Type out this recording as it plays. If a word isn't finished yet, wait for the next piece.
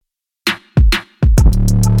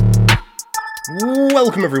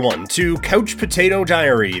Welcome everyone to Couch Potato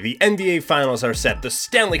Diary. The NBA Finals are set. The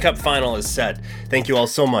Stanley Cup Final is set. Thank you all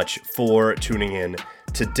so much for tuning in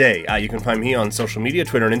today. You can find me on social media,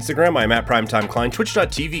 Twitter and Instagram. I'm at Primetime Klein,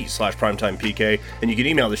 twitch.tv/primetimepk, and you can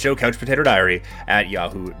email the show,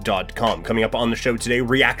 couchpotatodiary@yahoo.com. Coming up on the show today,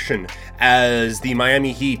 reaction as the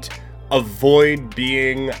Miami Heat avoid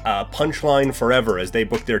being a punchline forever as they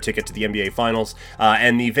book their ticket to the NBA Finals,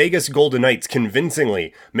 and the Vegas Golden Knights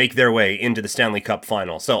convincingly make their way into the Stanley Cup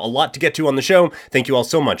Final. So a lot to get to on the show. Thank you all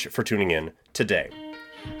so much for tuning in today.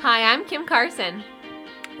 Hi, I'm Kim Carson.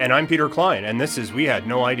 And I'm Peter Klein, and this is We Had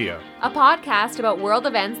No Idea, A podcast about world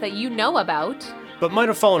events that you know about, but might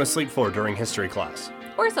have fallen asleep for during history class.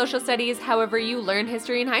 Or social studies, however you learned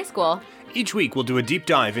history in high school. Each week we'll do a deep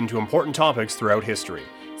dive into important topics throughout history.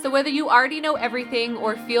 So whether you already know everything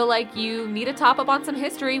or feel like you need a top up on some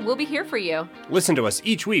history, we'll be here for you. Listen to us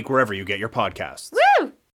each week wherever you get your podcasts.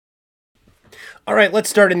 Woo! All right, let's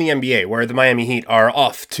start in the NBA, where the Miami Heat are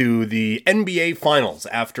off to the NBA Finals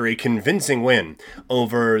after a convincing win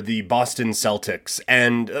over the Boston Celtics.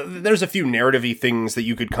 And there's a few narrative-y things that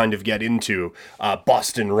you could kind of get into.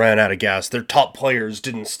 Boston ran out of gas. Their top players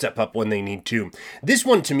didn't step up when they need to. This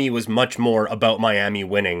one, to me, was much more about Miami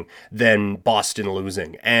winning than Boston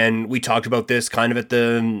losing. And we talked about this kind of at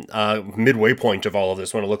the midway point of all of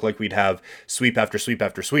this, when it looked like we'd have sweep after sweep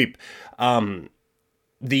after sweep.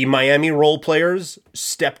 The Miami role players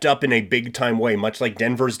stepped up in a big-time way, much like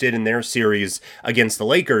Denver's did in their series against the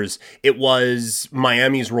Lakers. It was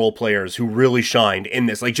Miami's role players who really shined in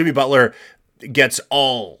this. Like, Jimmy Butler gets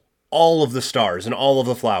all of the stars and all of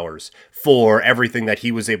the flowers for everything that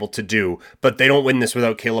he was able to do, but they don't win this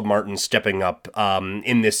without Caleb Martin stepping up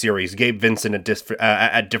in this series. Gabe Vincent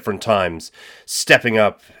at different times stepping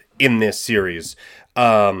up in this series.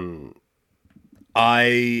 I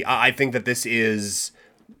think that this is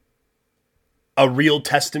a real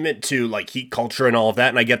testament to like Heat culture and all of that,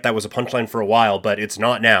 and I get that was a punchline for a while, but it's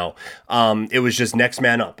not now. It was just next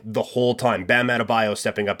man up the whole time. Bam Adebayo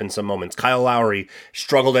stepping up in some moments. Kyle Lowry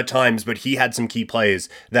struggled at times, but he had some key plays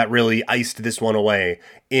that really iced this one away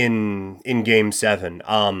in Game 7.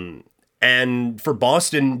 And for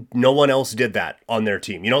Boston, no one else did that on their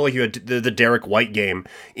team. You know, like you had the Derek White game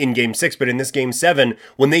in Game 6, but in this Game 7,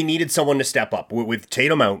 when they needed someone to step up, with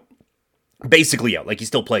Tatum out, basically out, like he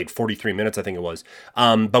still played 43 minutes, I think it was.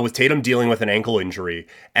 But with Tatum dealing with an ankle injury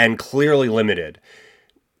and clearly limited,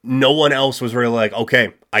 no one else was really like,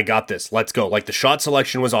 okay, I got this, let's go. Like the shot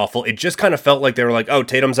selection was awful. It just kind of felt like they were like, oh,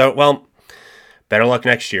 Tatum's out, well, better luck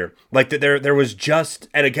next year. Like there was just,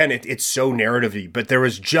 and again, it's so narrative-y, but there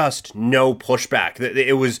was just no pushback.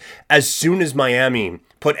 It was, as soon as Miami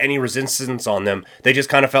put any resistance on them, they just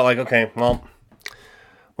kind of felt like, okay, well,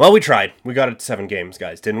 we tried. We got it to 7 games,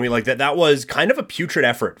 guys, didn't we? Like that was kind of a putrid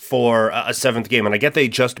effort for a 7th game. And I get they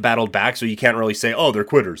just battled back, so you can't really say, oh, they're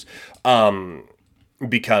quitters.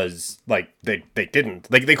 Because like they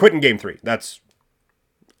didn't. Like they quit in Game 3. That's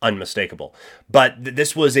unmistakable. But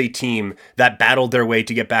this was a team that battled their way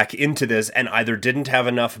to get back into this and either didn't have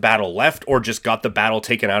enough battle left or just got the battle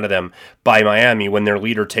taken out of them by Miami when their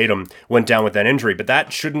leader Tatum went down with that injury. But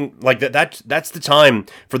that shouldn't, like that's the time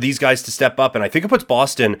for these guys to step up. And I think it puts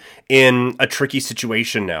Boston in a tricky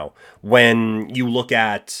situation now when you look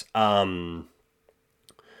at the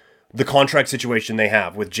contract situation they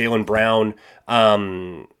have with Jaylen Brown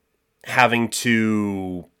having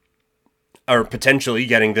to, or potentially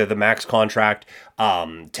getting the max contract.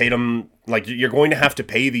 Tatum, like you're going to have to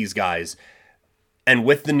pay these guys. And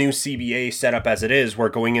with the new CBA set up as it is, where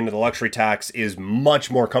going into the luxury tax is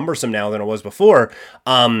much more cumbersome now than it was before,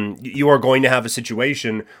 you are going to have a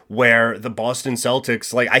situation where the Boston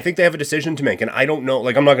Celtics, like I think they have a decision to make. And I don't know,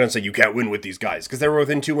 like I'm not going to say you can't win with these guys because they were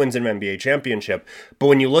within 2 wins in an NBA championship. But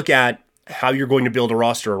when you look at how you're going to build a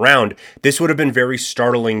roster around, this would have been very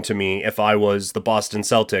startling to me if I was the Boston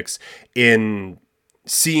Celtics in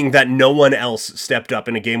seeing that no one else stepped up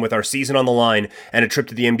in a game with our season on the line and a trip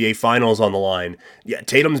to the NBA Finals on the line. Yeah,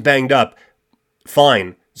 Tatum's banged up.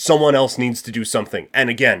 Fine. Someone else needs to do something. And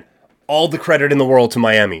again, all the credit in the world to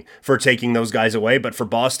Miami for taking those guys away, but for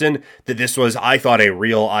Boston, that this was, I thought, a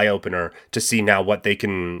real eye-opener to see now what they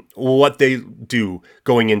do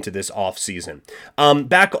going into this off-season.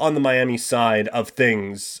 Back on the Miami side of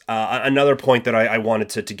things, another point that I wanted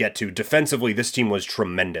to get to, defensively, this team was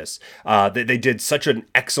tremendous. They did such an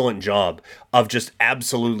excellent job of just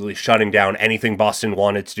absolutely shutting down anything Boston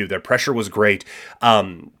wanted to do. Their pressure was great.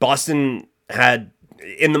 Boston had,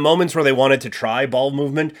 in the moments where they wanted to try ball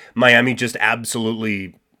movement, Miami just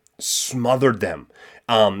absolutely smothered them.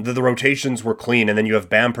 The rotations were clean, and then you have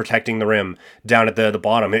Bam protecting the rim down at the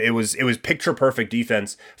bottom. It was picture perfect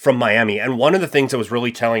defense from Miami. And one of the things that was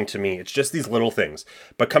really telling to me, it's just these little things,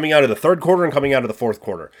 but coming out of the third quarter and coming out of the fourth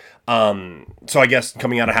quarter. So I guess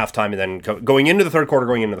coming out of halftime and then going into the third quarter,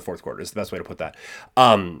 going into the fourth quarter is the best way to put that.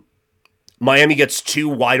 Miami gets 2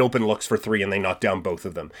 wide open looks for 3, and they knock down both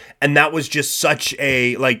of them. And that was just such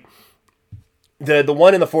a, like, the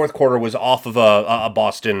one in the fourth quarter was off of a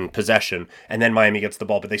Boston possession, and then Miami gets the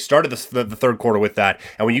ball. But they started the third quarter with that.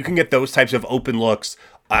 And when you can get those types of open looks,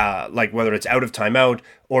 like whether it's out of timeout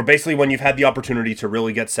or basically when you've had the opportunity to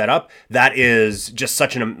really get set up, that is just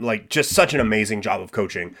such an amazing job of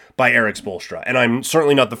coaching by Erik Spoelstra. And I'm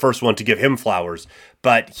certainly not the first one to give him flowers,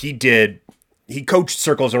 but he coached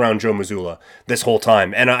circles around Joe Mazzulla this whole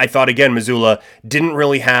time. And I thought, again, Mazzulla didn't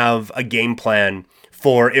really have a game plan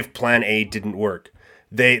for if plan A didn't work.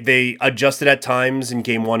 They adjusted at times in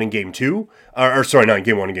game 1 and game 2. Or sorry, not in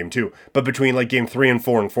game 1 and game 2. But between like game 3 and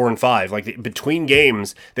 4 and 4 and 5. Like between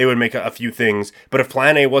games, they would make a few things. But if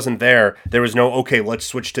plan A wasn't there, there was no, okay, let's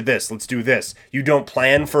switch to this. Let's do this. You don't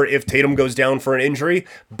plan for if Tatum goes down for an injury.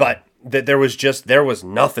 But there was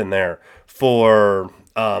nothing there for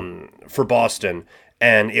Boston.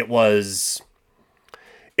 And it was,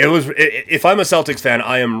 if I'm a Celtics fan,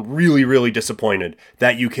 I am really, really disappointed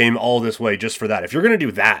that you came all this way just for that. If you're going to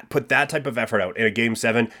do that, put that type of effort out in a game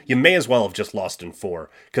 7, you may as well have just lost in 4,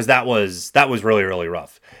 because that was really, really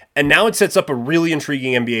rough. And now it sets up a really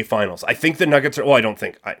intriguing NBA Finals. I think the Nuggets are, well, I don't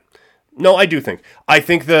think, I do think. I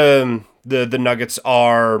think the Nuggets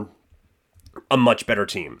are a much better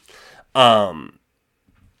team.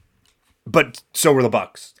 But so were the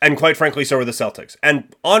Bucks. And quite frankly, so were the Celtics.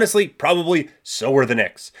 And honestly, probably so were the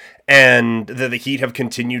Knicks. And the Heat have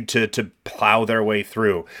continued to plow their way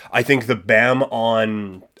through. I think the Bam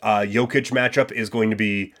on Jokic matchup is going to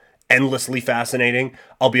be endlessly fascinating.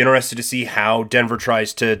 I'll be interested to see how Denver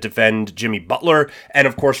tries to defend Jimmy Butler. And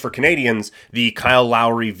of course, for Canadians, the Kyle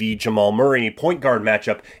Lowry v. Jamal Murray point guard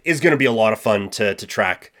matchup is going to be a lot of fun to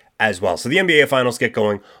track as well. So the NBA Finals get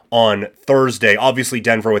going on Thursday. Obviously,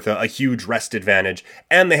 Denver with a huge rest advantage,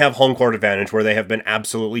 and they have home court advantage where they have been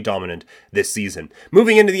absolutely dominant this season.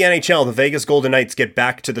 Moving into the NHL, the Vegas Golden Knights get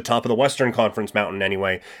back to the top of the Western Conference mountain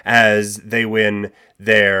anyway, as they win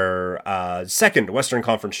their second Western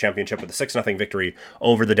Conference championship with a 6-0 victory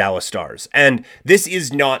over the Dallas Stars. And this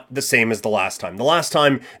is not the same as the last time. The last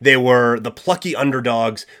time, they were the plucky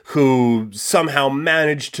underdogs who somehow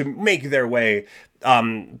managed to make their way,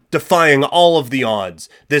 defying all of the odds.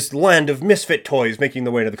 This land of misfit toys making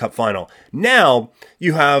their way to the Cup final. Now,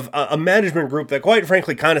 you have a management group that quite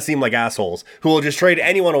frankly kind of seem like assholes, who will just trade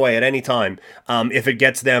anyone away at any time if it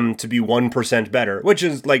gets them to be 1% better, which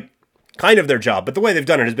is like kind of their job, but the way they've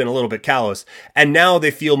done it has been a little bit callous, and now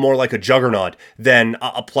they feel more like a juggernaut than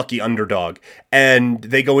a plucky underdog, and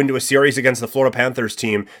they go into a series against the Florida Panthers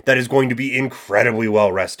team that is going to be incredibly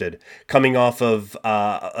well rested, coming off of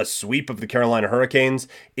a sweep of the Carolina Hurricanes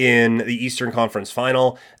in the Eastern Conference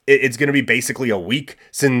Final. It's going to be basically a week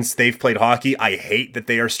since they've played hockey. I hate that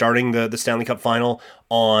they are starting the Stanley Cup Final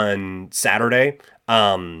on Saturday.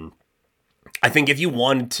 I think if you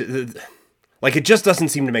wanted to... Like, it just doesn't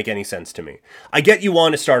seem to make any sense to me. I get you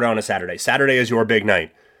want to start on a Saturday. Saturday is your big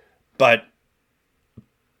night. But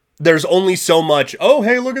there's only so much, oh,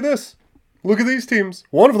 hey, look at this. Look at these teams.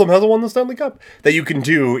 One of them hasn't won the Stanley Cup. That you can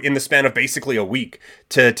do in the span of basically a week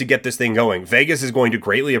to get this thing going. Vegas is going to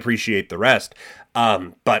greatly appreciate the rest.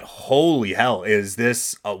 But holy hell, is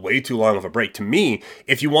this a way too long of a break? To me,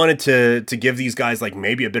 if you wanted to give these guys like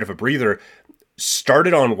maybe a bit of a breather, start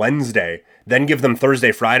it on Wednesday, then give them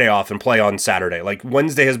Thursday, Friday off and play on Saturday. Like,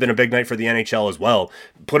 Wednesday has been a big night for the NHL as well.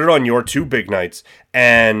 Put it on your 2 big nights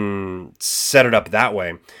and set it up that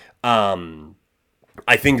way.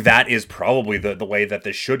 I think that is probably the way that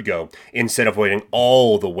this should go, instead of waiting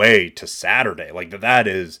all the way to Saturday. Like,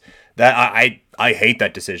 I hate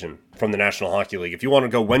that decision from the National Hockey League. If you want to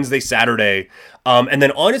go Wednesday, Saturday, and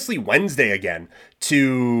then honestly Wednesday again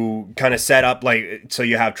to kind of set up, like, so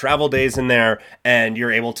you have travel days in there and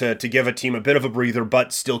you're able to give a team a bit of a breather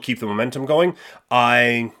but still keep the momentum going,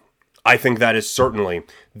 I think that is certainly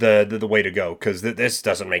the way to go, because this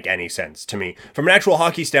doesn't make any sense to me. From an actual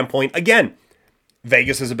hockey standpoint, again,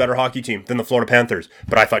 Vegas is a better hockey team than the Florida Panthers,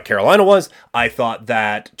 but I thought Carolina was, I thought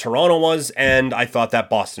that Toronto was, and I thought that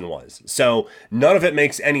Boston was. So none of it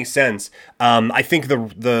makes any sense. I think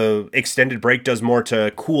the extended break does more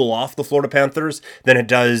to cool off the Florida Panthers than it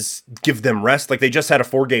does give them rest. Like, they just had a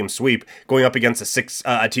 4-game sweep going up against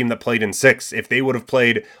a team that played in 6. If they would have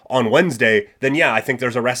played on Wednesday, then yeah, I think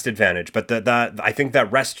there's a rest advantage. But I think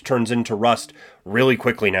that rest turns into rust really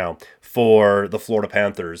quickly now for the Florida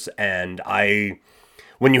Panthers. And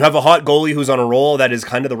when you have a hot goalie who's on a roll, that is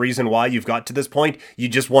kind of the reason why you've got to this point. You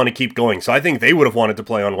just want to keep going. So I think they would have wanted to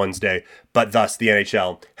play on Wednesday, but thus the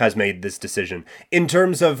NHL has made this decision. In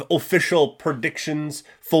terms of official predictions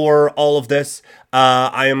for all of this,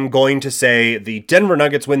 I am going to say the Denver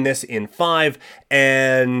Nuggets win this in 5,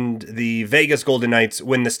 and the Vegas Golden Knights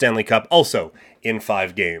win the Stanley Cup also in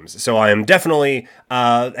 5 games. So I am definitely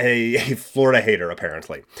a Florida hater,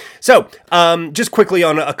 apparently. So just quickly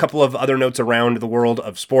on a couple of other notes around the world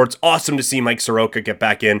of sports. Awesome to see Mike Soroka get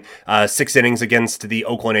back in. 6 innings against the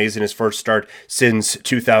Oakland A's in his first start since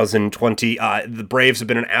 2020. The Braves have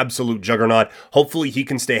been an absolute juggernaut. Hopefully he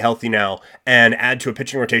can stay healthy now and add to a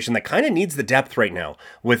pitching rotation that kind of needs the depth right now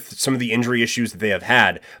with some of the injury issues that they have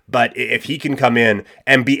had. But if he can come in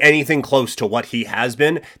and be anything close to what he has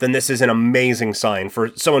been, then this is an amazing sign for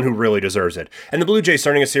someone who really deserves it. And the Blue Jays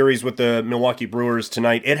starting a series with the Milwaukee Brewers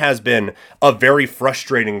tonight. It has been a very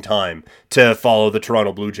frustrating time to follow the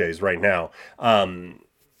Toronto Blue Jays right now.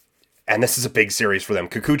 And this is a big series for them.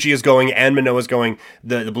 Kikuchi is going and Manoah is going.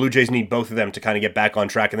 The Blue Jays need both of them to kind of get back on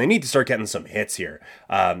track, and they need to start getting some hits here.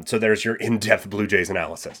 So there's your in-depth Blue Jays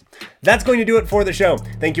analysis. That's going to do it for the show.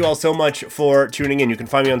 Thank you all so much for tuning in. You can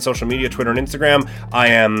find me on social media, Twitter and Instagram. I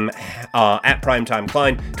am at Primetime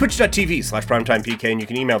Klein, twitch.tv/PrimetimePK, and you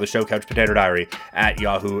can email the show,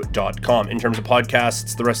 couchpotatodiary@yahoo.com. In terms of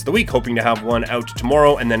podcasts, the rest of the week, hoping to have one out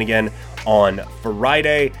tomorrow and then again on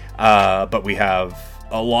Friday. But we have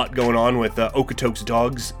a lot going on with Okotoks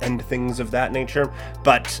Dogs and things of that nature.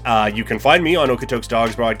 But you can find me on Okotoks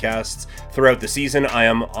Dogs broadcasts throughout the season. I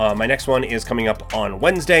am my next one is coming up on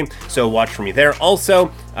Wednesday, so watch for me there.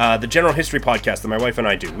 Also, the General History podcast that my wife and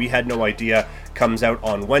I do, We Had No Idea, comes out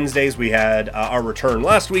on Wednesdays. We had our return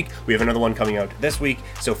last week. We have another one coming out this week,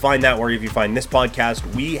 so find that wherever you find this podcast.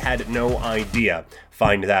 We Had No Idea.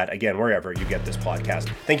 Find that, again, wherever you get this podcast.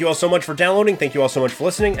 Thank you all so much for downloading. Thank you all so much for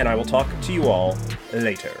listening, and I will talk to you all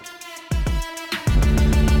later.